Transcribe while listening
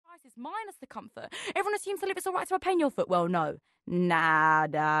minus the comfort. Everyone assumes to live it's all right to have pain your foot. Well, no. Nah,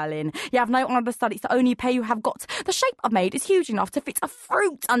 darling. You have no understudies. The only pay you have got. The shape I've made is huge enough to fit a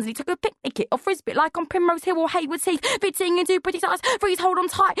fruit underneath. Took a picnic kit or frisbee like on Primrose Hill or Hayward Heath. Fitting into pretty size. Freeze, hold on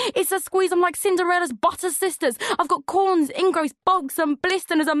tight. It's a squeeze. I'm like Cinderella's butter sisters. I've got corns, ingrowths, bogs and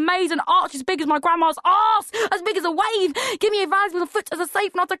blisters, a maze and arch as big as my grandma's arse. As big as a wave. Give me a vase with a foot as a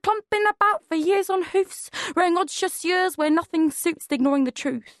safe. Not a clumping about for years on hoofs. Wearing odd chaussures where nothing suits, ignoring the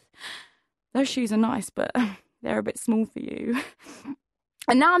truth. Those shoes are nice, but they're a bit small for you.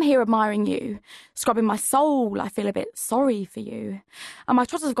 And now I'm here admiring you, scrubbing my soul. I feel a bit sorry for you. And my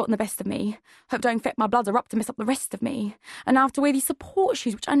trotters have gotten the best of me. Hope don't infect my blood or up to mess up the rest of me. And now I have to wear these support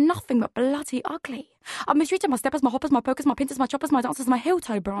shoes, which are nothing but bloody ugly. I've mistreated my steppers, my hoppers, my pokers, my pinters, my choppers, my dancers, my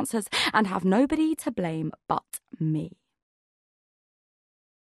heel-toe brancers, and have nobody to blame but me.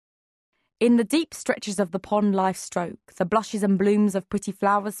 In the deep stretches of the pond life stroke, the blushes and blooms of pretty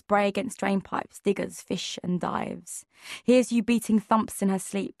flowers spray against drainpipes, diggers, fish and dives. Here's you beating thumps in her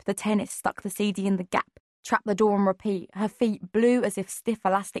sleep, the tennis stuck the CD in the gap, trap the door and repeat, her feet blue as if stiff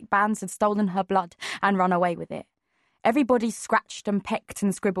elastic bands had stolen her blood and run away with it. Everybody scratched and pecked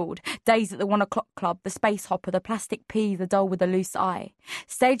and scribbled, dazed at the 1 o'clock club, the space hopper, the plastic pea, the doll with the loose eye.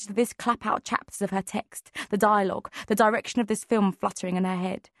 Staged this clap-out chapters of her text, the dialogue, the direction of this film fluttering in her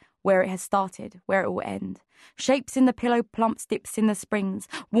head. Where it has started, where it will end. Shapes in the pillow, plumps, dips in the springs,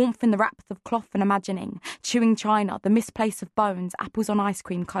 warmth in the wraps of cloth and imagining, chewing china, the misplace of bones, apples on ice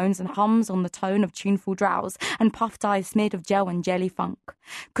cream cones and hums on the tone of tuneful drowse, and puffed eyes smeared of gel and jelly funk.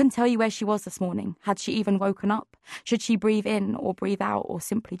 Couldn't tell you where she was this morning. Had she even woken up? Should she breathe in or breathe out or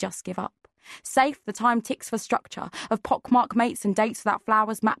simply just give up? Safe, the time ticks for structure, of pockmark mates and dates without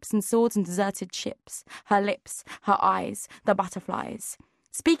flowers, maps and swords and deserted ships. Her lips, her eyes, the butterflies.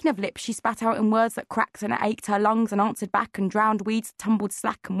 Speaking of lips, she spat out in words that cracked and ached her lungs and answered back and drowned weeds, tumbled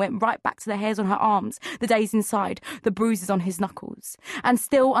slack and went right back to the hairs on her arms, the days inside, the bruises on his knuckles. And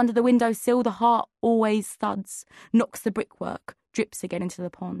still, under the windowsill, the heart always thuds, knocks the brickwork, drips again into the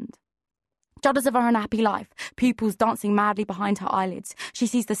pond. Judders of her unhappy life, pupils dancing madly behind her eyelids. She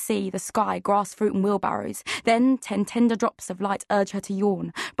sees the sea, the sky, grass, fruit and wheelbarrows. Then 10 tender drops of light urge her to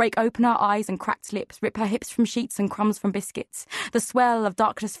yawn, break open her eyes and cracked lips, rip her hips from sheets and crumbs from biscuits. The swell of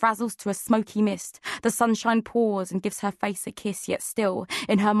darkness frazzles to a smoky mist. The sunshine pours and gives her face a kiss, yet still,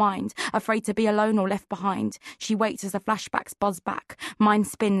 in her mind, afraid to be alone or left behind. She waits as the flashbacks buzz back. Mind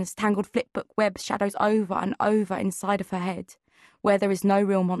spins, tangled flipbook web shadows over and over inside of her head, where there is no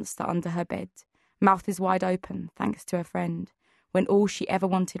real monster under her bed. Mouth is wide open, thanks to a friend, when all she ever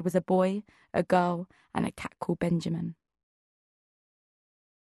wanted was a boy, a girl, and a cat called Benjamin.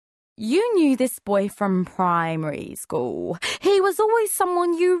 You knew this boy from primary school. He was always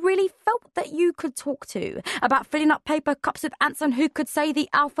someone you really felt that you could talk to, about filling up paper cups with ants and who could say the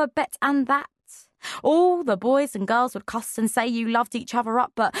alphabet and that. All the boys and girls would cuss and say you loved each other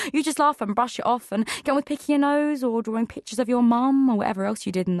up, but you just laugh and brush it off and get on with picking your nose or drawing pictures of your mum or whatever else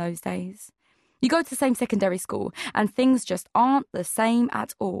you did in those days. You go to the same secondary school and things just aren't the same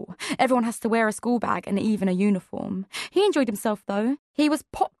at all. Everyone has to wear a school bag and even a uniform. He enjoyed himself though. He was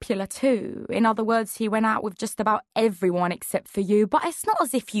popular too. In other words, he went out with just about everyone except for you, but it's not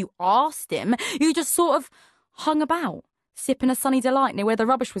as if you asked him. You just sort of hung about, sipping a sunny delight near where the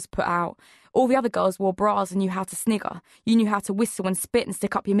rubbish was put out. All the other girls wore bras and knew how to snigger. You knew how to whistle and spit and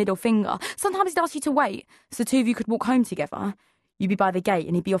stick up your middle finger. Sometimes he'd ask you to wait, so the two of you could walk home together. You'd be by the gate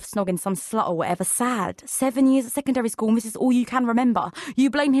and he'd be off snogging some slut or whatever. Sad. 7 years at secondary school and this is all you can remember. You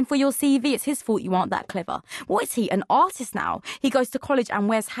blame him for your CV. It's his fault you aren't that clever. What is he, an artist now? He goes to college and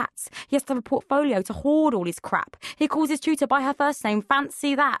wears hats. He has to have a portfolio to hoard all his crap. He calls his tutor by her first name.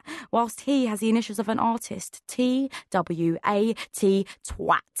 Fancy that. Whilst he has the initials of an artist. T-W-A-T,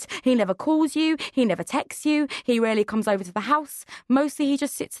 twat. He never calls you. He never texts you. He rarely comes over to the house. Mostly he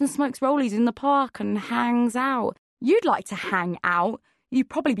just sits and smokes rollies in the park and hangs out. You'd like to hang out. You'd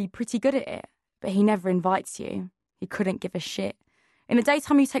probably be pretty good at it. But he never invites you. He couldn't give a shit. In the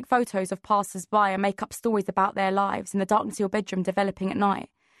daytime, you take photos of passers-by and make up stories about their lives in the darkness of your bedroom developing at night.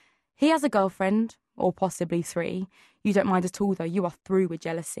 He has a girlfriend, or possibly 3. You don't mind at all, though. You are through with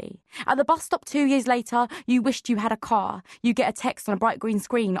jealousy. At the bus stop 2 years later, you wished you had a car. You get a text on a bright green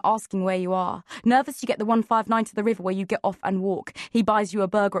screen asking where you are. Nervous, you get the 159 to the river where you get off and walk. He buys you a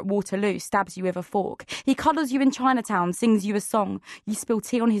burger at Waterloo, stabs you with a fork. He cuddles you in Chinatown, sings you a song. You spill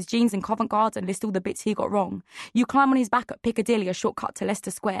tea on his jeans in Covent Garden, list all the bits he got wrong. You climb on his back at Piccadilly, a shortcut to Leicester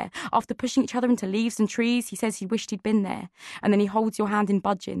Square. After pushing each other into leaves and trees, he says he wished he'd been there. And then he holds your hand in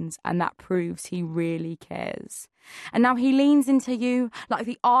budgeons, and that proves he really cares. And now he leans into you like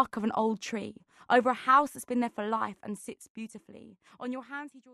the arc of an old tree, over a house that's been there for life and sits beautifully. On your hands he draws